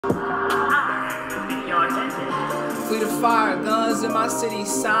fleet of fire, guns in my city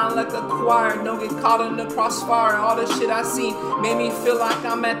sound like a choir. Don't get caught in the crossfire. All the shit I see made me feel like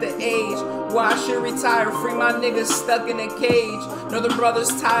I'm at the age where I should retire. Free my niggas stuck in a cage. Know the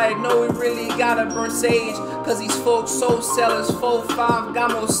brothers tired, know we really gotta burn sage. Cause these folks soul sellers, 4-5,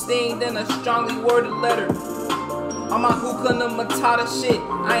 got more sting than a strongly worded letter. On my hookah Matata shit,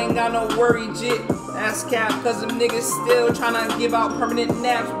 I ain't got no worry jit. That's cap, cause them niggas still tryna give out permanent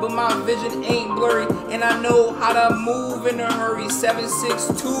naps. But my vision ain't blurry, and I know how to move in a hurry.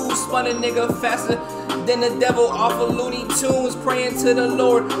 762, spun a nigga faster than the devil off of Looney Tunes. Praying to the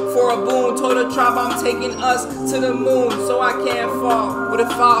Lord for a boon. Told the tribe I'm taking us to the moon, so I can't fall. What if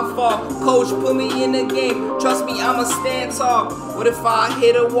I fall? Coach put me in the game, trust me I'ma stand tall. What if I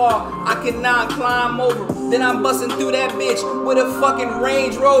hit a wall I cannot climb over? Then I'm busting through that bitch with a fucking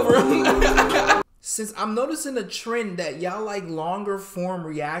Range Rover. Since I'm noticing a trend that y'all like longer form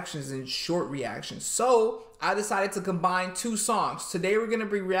reactions and short reactions, so I decided to combine two songs. Today we're gonna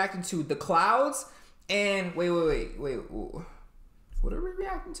be reacting to The Clouds and wait. What are we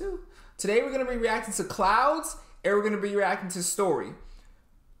reacting to? Today we're gonna be reacting to Clouds and we're gonna be reacting to Story.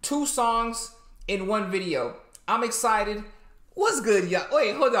 Two songs in one video. I'm excited. What's good, y'all?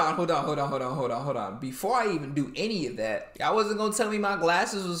 Wait, hold on. Before I even do any of that, y'all wasn't gonna tell me my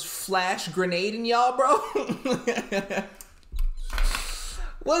glasses was flash grenading y'all, bro?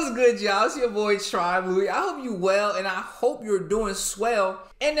 What's good, y'all? It's your boy Tribe Loui. I hope you well, and I hope you're doing swell.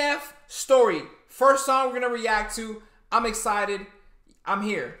 NF Story. First song we're gonna react to. I'm excited. I'm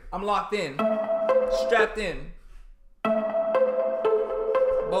here. I'm locked in. Strapped in.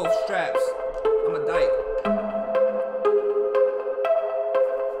 Both straps. I'm a dyke.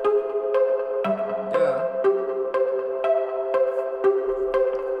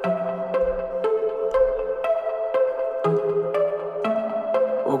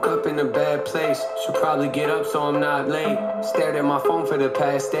 Woke up in a bad place, should probably get up so I'm not late. Stared at my phone for the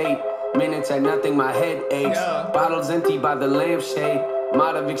past 8 minutes, at nothing, my head aches. Bottles empty by the lampshade,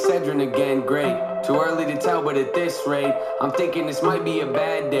 might have Excedrin again, great. Too early to tell, but at this rate, I'm thinking this might be a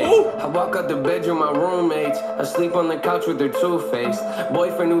bad day. I walk out the bedroom, my roommates asleep on the couch with their two-faced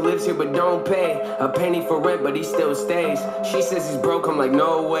boyfriend who lives here but don't pay a penny for rent, but he still stays. She says he's broke, I'm like,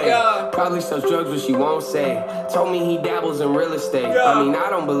 no way. Probably sells drugs, but she won't say. Told me he dabbles in real estate. I mean,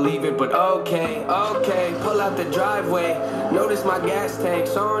 I don't believe it, but okay. Pull out the driveway, notice my gas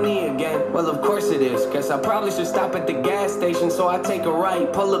tank's on E again. Well, of course it is. Guess I probably should stop at the gas station, so I take a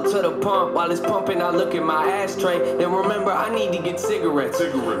right, pull up to the pump. While it's pumping, I look at my ashtray and remember I need to get cigarettes.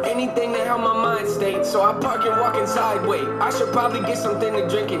 Anything to help my mind state, so I park and walk inside. Wait, I should probably get something to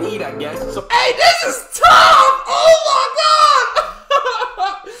drink and eat, I guess. So hey, this is tough! Oh my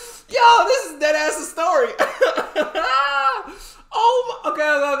god! Yo, this is dead ass a story. Oh my,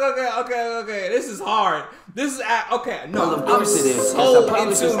 okay. This is hard. This is okay. No, well, of course it is. So I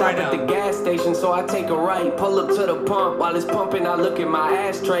probably should stop at the gas station, so I take a right, pull up to the pump. While it's pumping, I look at my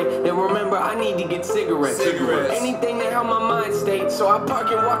ashtray and remember I need to get cigarettes. Anything to help my mind state, so I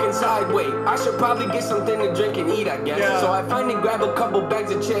park and walk inside. Wait, I should probably get something to drink and eat, I guess. So I finally grab a couple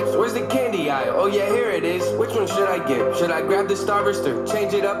bags of chips. Where's the candy aisle? Oh yeah, here it is. Which one should I get? Should I grab the Starburst or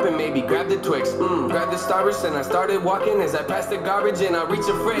change it up and maybe grab the Twix? Grab the Starburst and I started walking as I passed the garbage and I reached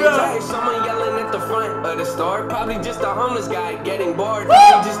the fridge. I hear someone yelling at the front of the store. Probably just a homeless guy getting bored.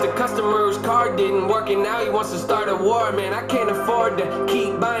 Probably just a customer whose car didn't work and now he wants to start a war. Man, I can't afford to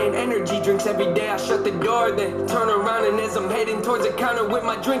keep buying energy drinks every day. I shut the door, then turn around, and as I'm heading towards the counter with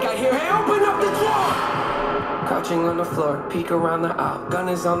my drink, I hear, hey, open up the door! Crouching on the floor, peek around the aisle, gun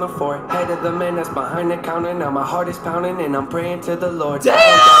is on the floor. Head of the man that's behind the counter, now my heart is pounding and I'm praying to the Lord. Damn!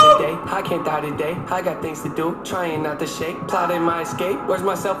 I can't die today, I got things to do, trying not to shake, plotting my escape. Where's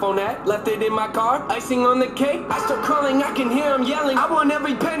my cell phone at? Left it in my car, icing on the cake. I start crawling, I can hear him yelling, I want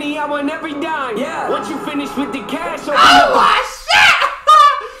every penny, I want every dime. Yeah, once you finish with the cash, open oh my shit!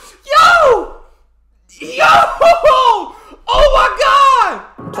 Yo! Oh my god!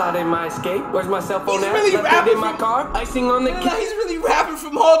 Plotting my escape. Where's my cell phone at? Really left it in my car, icing on the cake. He's really rapping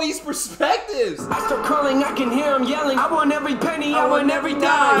from all these perspectives. I start crawling, I can hear him yelling, I want every penny, I want every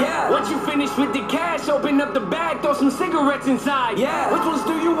dime. Yeah, once you finish with the cash, open up the bag, throw some cigarettes inside. Yeah, which ones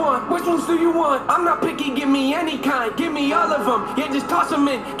do you want? Which ones do you want? I'm not picky, give me any kind, give me all of them. Yeah, just toss them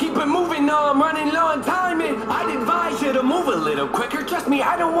in, keep it moving, no, I'm running low on timing. I'd advise you to move a little quicker. Trust me,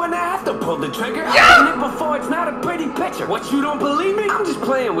 I don't wanna have to pull the trigger. I've done it before, it's not a pretty picture. What, you don't believe me? I'm just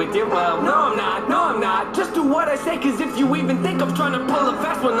playing with you. Well, no I'm not. Just do what I say, cause if you even think I'm trying to pull a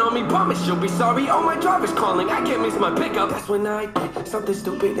fast one on me, promise you'll be sorry. Oh, my driver's calling, I can't miss my pickup. That's when I did something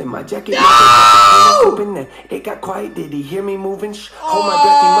stupid in my jacket. No! It got quiet, did he hear me moving? Shh, hold my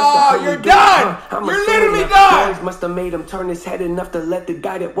breath, he must have heard me. You're done! done! You're literally done! Boys must have made him turn his head enough to let the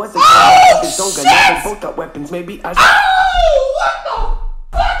guy that wasn't his own shit! gun. They both got weapons, maybe I should. Oh! What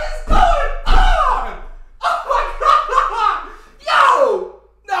the fuck is going on? Oh my god! Yo!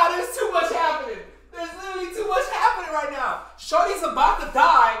 Nah, there's too much happening. There's literally too much happening right now. Shorty's about to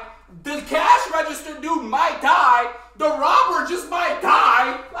die. The cash register dude might die. The robber just might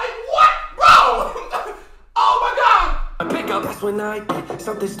die. Like, what? Bro! Oh my god! A pickup. That's when I did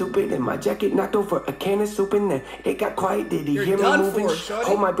something stupid and my jacket knocked over a can of soup in there. It got quiet. Did he hear me moving?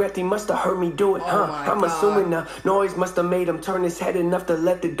 Hold my breath. He must have heard me do it, huh? I'm assuming the noise must have made him turn his head enough to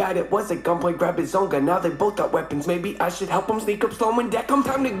let the guy that was at gunpoint grab his own gun. Now they both got weapons. Maybe I should help him sneak up slow and deck him.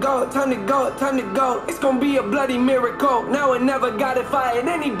 Time to go. Time to go. Time to go. It's gonna be a bloody miracle. Now I never got it fired.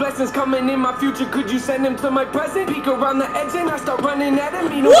 Any blessings coming in my future? Could you send him to my present? Peek around the edge and I start running at him.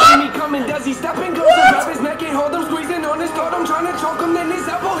 He don't see me coming. Does he step and goes to grab his neck and hold him, squeezing on his throat? I'm trying to choke him, then his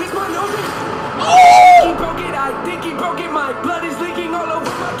elbow hits my nose. Oh! He broke it, I think he broke it. My blood is leaking all over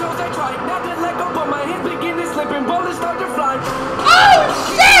my toes. I tried not to let go, but my hands begin to slip and bullets start to fly. Oh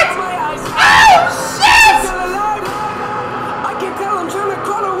shit! My eyes. Oh shit! Still alive. I can tell I'm trying to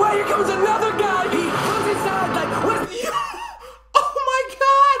crawl away. Here comes another guy. He runs inside like, where's the... Oh my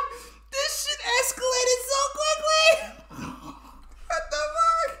god! This shit escalated so quickly! What the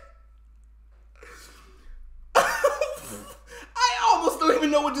fuck? I almost don't even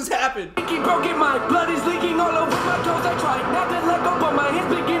know what just happened. He broke it, my blood is leaking all over my toes. I tried not to let go, but my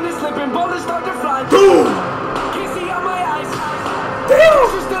hands begin to slip and bullets start to fly. Boom! Can't see out my eyes. Damn!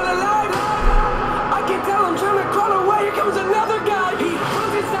 You're still alive. I can tell I'm trying to crawl away. Here comes another guy. He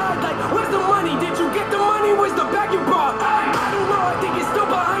runs inside like, where's the money? Did you get the money? Where's the bag you brought? I don't know. I think it's still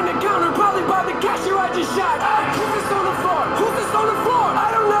behind the counter. Probably by the cashier I just shot. Who's this on the floor? Who's this on the floor?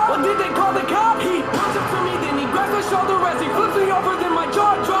 I don't know. Well, did they call the cop? He runs up to me, then he grabs my shoulder as he flips me over. Then my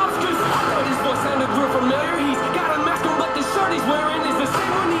jaw drops, cause I thought his voice sounded real familiar. He's got a mask on, but the shirt he's wearing is the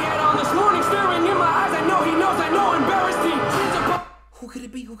same one he had on this morning. Staring in my eyes, I know he knows, I know, embarrassed. He sends a... Who could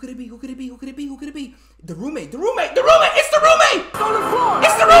it be? Who could it be? Who could it be? Who could it be? Who could it be? The roommate! The roommate! The roommate! It's the roommate! On the floor!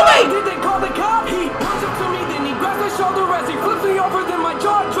 It's the roommate! Did they call the cop? He runs up to me, then he grabs my shoulder as he flips me over. Then my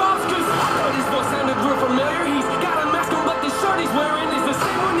jaw drops, cause I thought his voice sounded real familiar. He's got a mask on, but the shirt he's wearing is the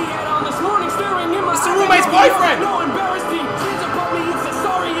same one he had on this morning. Staring in my eyes. It's the roommate's boyfriend! No, embarrassed. He stands above me and says,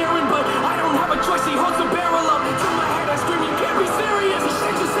 sorry, Aaron, but I don't have a choice. He holds the barrel up to my head. I scream, you can't be serious. He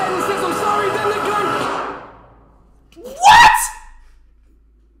shakes his head and says, I'm sorry. Then the gun. What?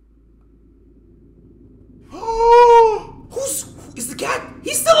 Is the cat?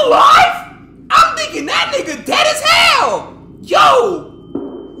 He's still alive? I'm thinking that nigga dead as hell. Yo,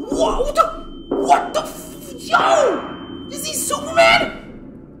 what the yo? Is he Superman?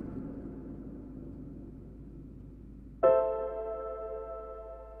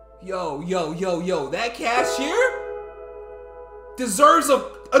 Yo, that cashier deserves an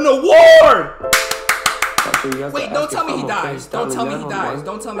award. Wait, don't tell me he dies. Don't tell me he dies.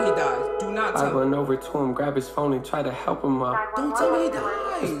 Don't tell me he dies. Do not tell me. I run over to him, grab his phone, and try to help him up. Don't tell me he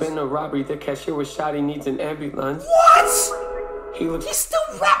dies. It's been a robbery. The cashier was shot. He needs an ambulance. What? He's still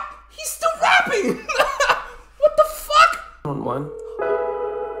rapping. What the fuck? On one.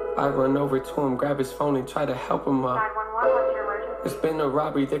 I run over to him, grab his phone, and try to help him up. 911, what's your emergency? It's been a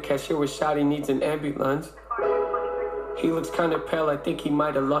robbery. The cashier was shot. He needs an ambulance. He looks kind of pale. I think he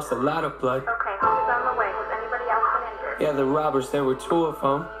might have lost a lot of blood. Okay, help is on the way. Has anybody else been injured? Yeah, the robbers. There were two of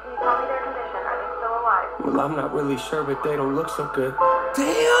them. Can you tell me their condition? Are they still alive? Well, I'm not really sure, but they don't look so good. Damn.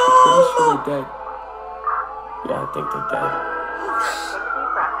 Pretty sure they're dead. Yeah, I think they're dead. Alright, take a deep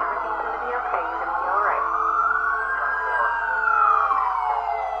breath. Everything's gonna be okay. You're gonna be alright.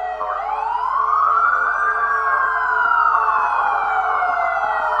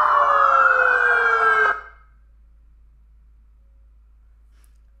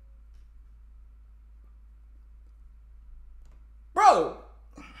 Bro,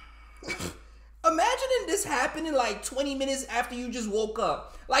 imagining this happening like 20 minutes after you just woke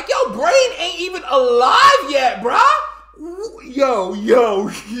up. Like, your brain ain't even alive yet, bruh. Yo.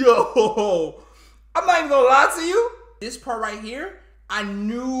 I'm not even gonna lie to you. This part right here, I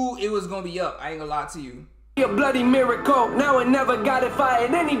knew it was gonna be up. I ain't gonna lie to you. A bloody miracle. Now I never got it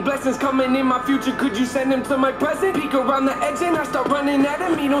fired. Any blessings coming in my future? Could you send him to my present? Peek around the edge and I start running at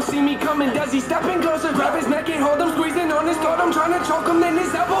him. He don't see me coming. Does he step in closer? Grab his neck and hold him, squeezing on his throat. I'm trying to choke him, then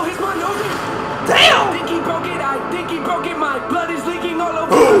his elbow hits my nose. Damn! I think he broke it. I think he broke it. My blood is leaking all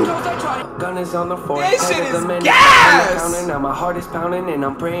over my toes. I tried. Gun is on the floor. This shit is gas! Now my heart is pounding and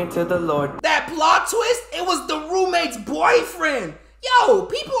I'm praying to the Lord. That plot twist, it was the roommate's boyfriend. Yo,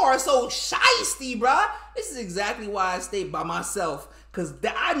 people are so shysty, bruh. This is exactly why I stay by myself. Cause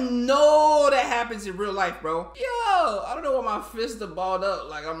I know that happens in real life, bro. Yo, I don't know why my fists are balled up.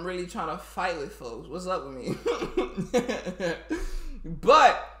 Like I'm really trying to fight with folks. What's up with me?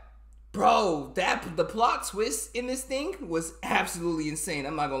 But, bro, the plot twist in this thing was absolutely insane.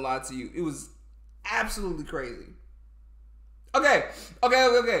 I'm not gonna lie to you. It was absolutely crazy. Okay.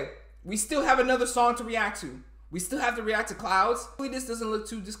 We still have another song to react to. We still have to react to Clouds. Hopefully this doesn't look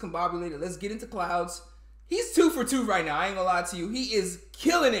too discombobulated. Let's get into Clouds. He's 2 for 2 right now. I ain't gonna lie to you. He is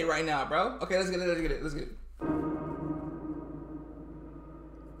killing it right now, bro. Okay, let's get it.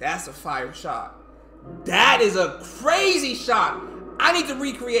 That's a fire shot. That is a crazy shot. I need to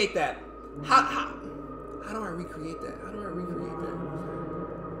recreate that. How do I recreate that?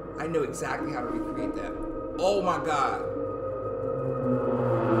 I know exactly how to recreate that. Oh my God.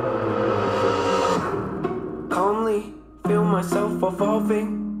 Calmly feel myself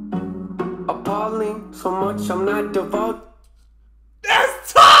evolving. Appalling, so much I'm not devout.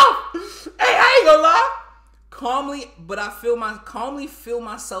 That's tough! Hey, I ain't gonna lie. Calmly feel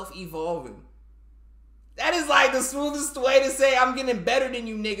myself evolving. That is like the smoothest way to say I'm getting better than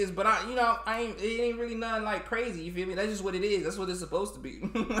you niggas, but it ain't really nothing like crazy, you feel me? That's just what it is. That's what it's supposed to be.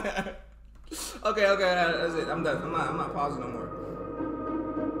 Okay, that's it. I'm done. I'm not pausing no more.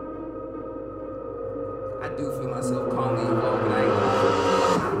 I do feel myself calmly evolving. I ain't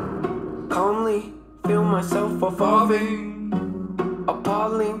gonna lie. Calmly feel myself evolving.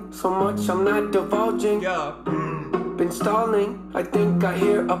 Appalling, so much I'm not divulging. Yeah. Been stalling, I think I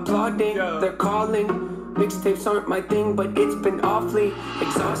hear applauding. Yeah. They're calling. Mixtapes aren't my thing, but it's been awfully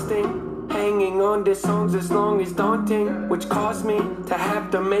exhausting. Hanging on to songs as long as daunting, which caused me to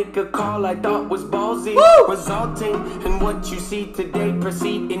have to make a call I thought was ballsy. Woo! Resulting in what you see today,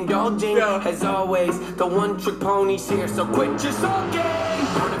 proceed indulging. Yeah. As always, the one-trick ponies here, so quit your sulking.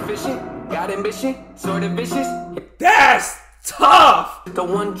 Born efficient, got ambition, sort of vicious. That's tough! The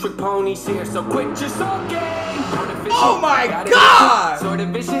one-trick ponies here, so quit your sulking. Oh my God! Sort of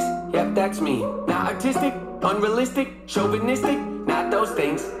vicious, yep, that's me. Not artistic, unrealistic, chauvinistic, not those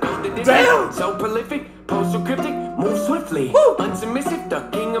things. Go the distance, Damn! so prolific, pose so cryptic, move swiftly. Woo! Unsubmissive, the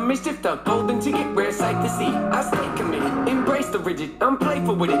king of mischief, the golden ticket, rare sight to see. I stay committed, embrace the rigid, I'm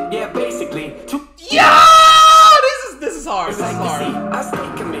playful with it, yeah, basically. Yo! This is hard. I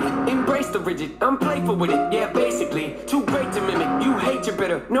stay committed, embrace the rigid, I'm playful with it, yeah, basically. Too great to mimic, you hate your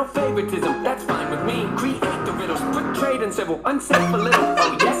bitter, no favoritism, that's fine with me. Create the riddles, put trade in civil, unsafe a little.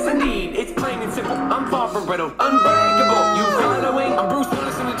 Oh yes indeed, it's plain and simple, I'm far from brittle, unbreakable. You following? I'm Bruce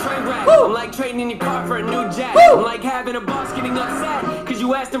Willis in the train wreck. I'm like trading in your car for a new jack. I'm like having a boss getting upset, cause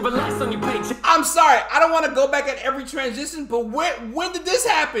you asked him for less on your paycheck. I'm sorry, I don't want to go back at every transition, but when did this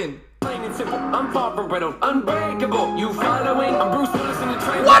happen? Plain and simple, I'm far from brittle, unbreakable. You following? I'm Bruce Willis in the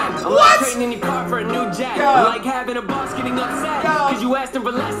train What? wreck. I'm What? like trading in your car for a new jack. Yeah. I'm like having a boss getting upset, cause you asked him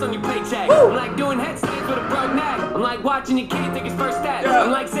for less on your paycheck. Woo. I'm like doing headstands with a broke neck. I'm like watching your kid take his first steps. Yeah.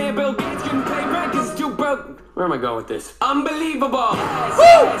 I'm like saying Bill Gates couldn't pay rent cause it's too broke. Where am I going with this? Unbelievable. Yes, Woo.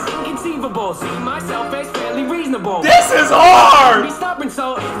 yes, inconceivable. See myself as fairly reasonable. This is hard! Be stubborn,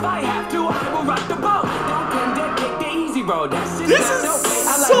 so if I have to, I will rock the boat. Don't tend to take the easy road. That's just This not is the way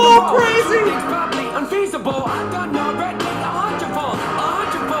I like so to roll. crazy. Things probably unfeasible. I've done already a hundredfold.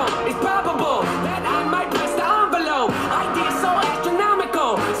 It's probable that I might press the envelope. Ideas so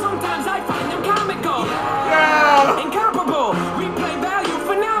astronomical. Sometimes I find them comical. Yeah. Incomparable. Replay value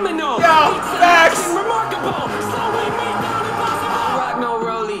phenomenal. Yeah, Each facts. selection remarkable. Slowing me down impossible. I rock no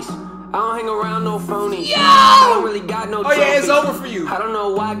rollies. I don't hang around no phonies. Yo! I don't really got no Oh yeah, it's trophies. over for you. I don't know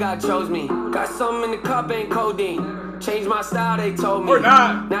why God chose me. Got something in the cup, ain't codeine. Changed my style, they told me. Or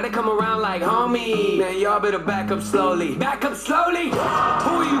not. Now they come around like homie. Man, y'all better back up slowly. Back up slowly? Who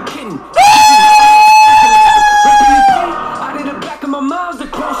are you kidding? Out of the back of my mouth, the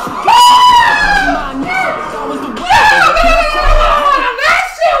close you get. My neck, that was the way. That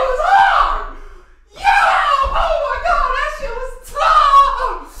shit was hard! Yo! Oh my God, that shit was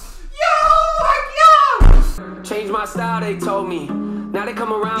tough! Yo! Like, yo! Changed my style, they told me. Now they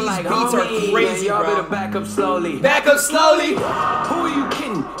come around These like beats are homie. crazy, y'all bro. better back up slowly. Back up slowly! Who are you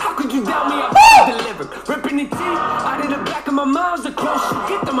kidding? How could you doubt me? I deliver. Ripping the teeth out of the back of my mouth, the close you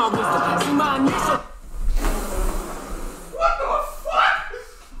get to my wisdom. See my initial. What the fuck?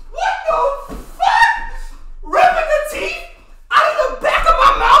 What the fuck? Ripping the teeth out of the back of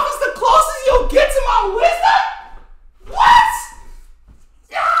my mouth is the closest you'll get to my wisdom? What?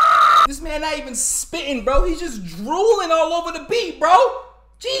 Ah! This man not even spitting, bro. He's just drooling all over the beat, bro.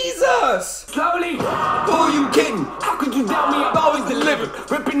 Jesus! Slowly, who are you kidding? How could you doubt me? I've always delivered.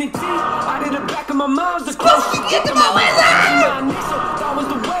 Ripping the teeth out of the back of my mouth, the close you get to my wisdom. That was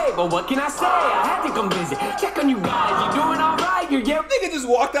the way, but what can I say? I had to come visit. Check on you guys, you doing alright? fire, yeah. Nigga just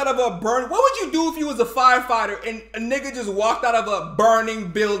walked out of a burn. What would you do if you was a firefighter and a nigga just walked out of a burning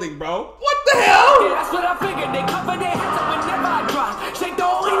building, bro? What the hell? Yeah, that's what I figured. They cover their heads up whenever I drop. Shake the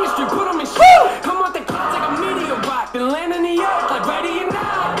whole industry, put them in shit. Come out the clouds like a meteorite. Then land in the earth like ready or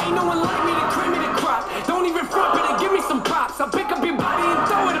not. Ain't no one like me to cream me the crop. Don't even front, but give me some props. I'll pick up your body and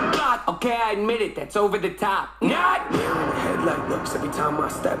throw it a block. Okay, I admit it, that's over the top. Not. Mirror in the headlight looks every time I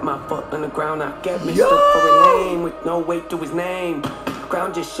step my foot on the ground. I get mistook for a name with no weight to his name.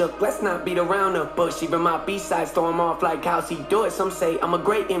 Ground just shook, let's not beat around the bush. Even my B-sides throw him off like how's he do it. Some say I'm a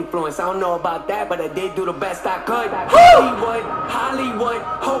great influence, I don't know about that, but I did do the best I could. Hollywood, Hollywood,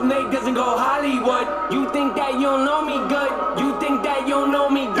 hope Nate doesn't go Hollywood. You think that you don't know me good? You think that you don't know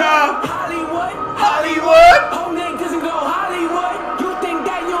me good? Hollywood, Hollywood. hope Nate doesn't go Hollywood. You think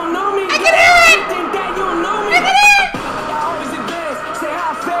that you don't know me good? I can hear it. You think that you don't know me good? I always advance, say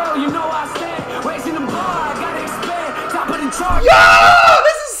how I fail, you know I stand. Raising the bar, I gotta expand. Top of the chart. Yo,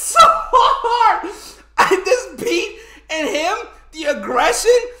 this is so hard. This beat and him, the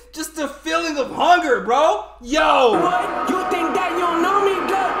aggression, just the feeling of hunger, bro. Yo. What? You think that you don't know me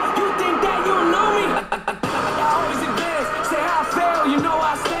good? You think that you don't know me? I always advance, say how I fail, you know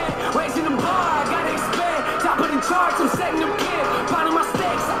I stand. Raising the bar, I gotta expand. Top of the charts, I'm setting them clear. Pounding my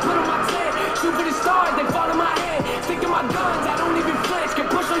stakes, I put on my tent. Shoot for the stars, they fall in my head. Stick to my guns, I don't even flinch.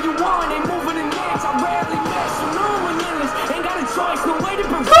 Can push all you want, ain't moving an inch. I rarely miss, you know I'm relentless. Ain't got a choice, no way to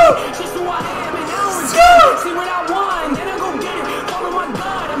prevent. Just who I am and now it's see what I want, then I go get it. Follow my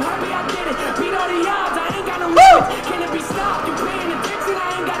God, I'm happy I did it. Beat all the odds, I ain't got no limits. Can it be stopped? You paying attention,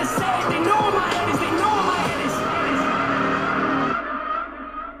 I ain't gotta say it. They know where my head is, they know where my head is.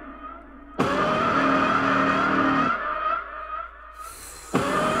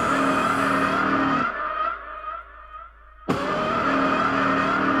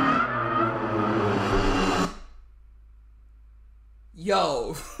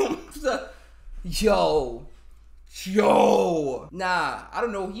 Yo. Yo. Nah, I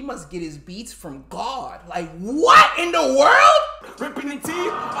don't know. He must get his beats from God. Like, what in the world? Ripping the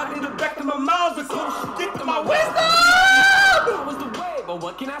teeth, out in the back of my mouth, it's close shit to my Wisdom! That was the way, but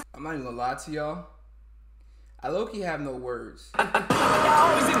what can I say? I'm not even gonna lie to y'all. I low-key have no words. I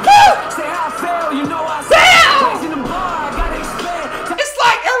always advance, say how I fail, you know I stand. Raising the bar, I gotta expand. It's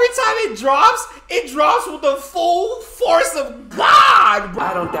like every time it drops with the full force of God, bro.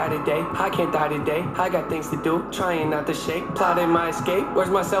 I don't die today, I can't die today. I got things to do, trying not to shake. Plotting my escape, where's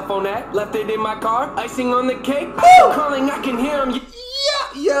my cell phone at? Left it in my car, icing on the cake. Calling, I can hear him.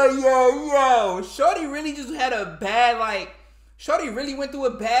 Yo. Shorty really just had a bad, like, Shorty really went through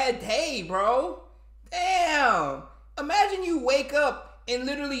a bad day, bro. Damn. Imagine you wake up and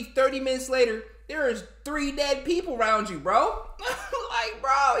literally 30 minutes later, there's 3 dead people around you, bro. Like,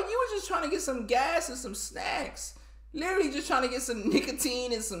 bro, you was just trying to get some gas and some snacks. Literally just trying to get some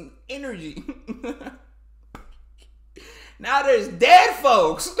nicotine and some energy. Now there's dead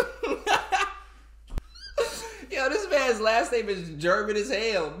folks. Yo, this man's last name is German as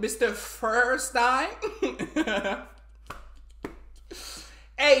hell. Mr. Furstein.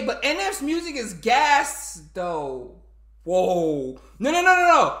 Hey, but NF's music is gas, though. Whoa. No.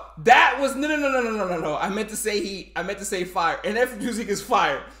 That was no. I meant to say fire. NF music is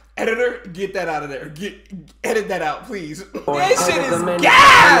fire. Editor, get that out of there. Edit that out, please. This shit is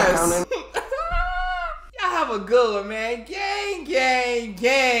gas. Y'all have a good one, man. Gang.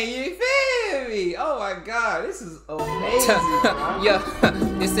 You feel me? Oh my God, this is amazing. Yo,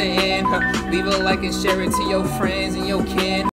 this the end. Leave a like and share it to your friends and your kin.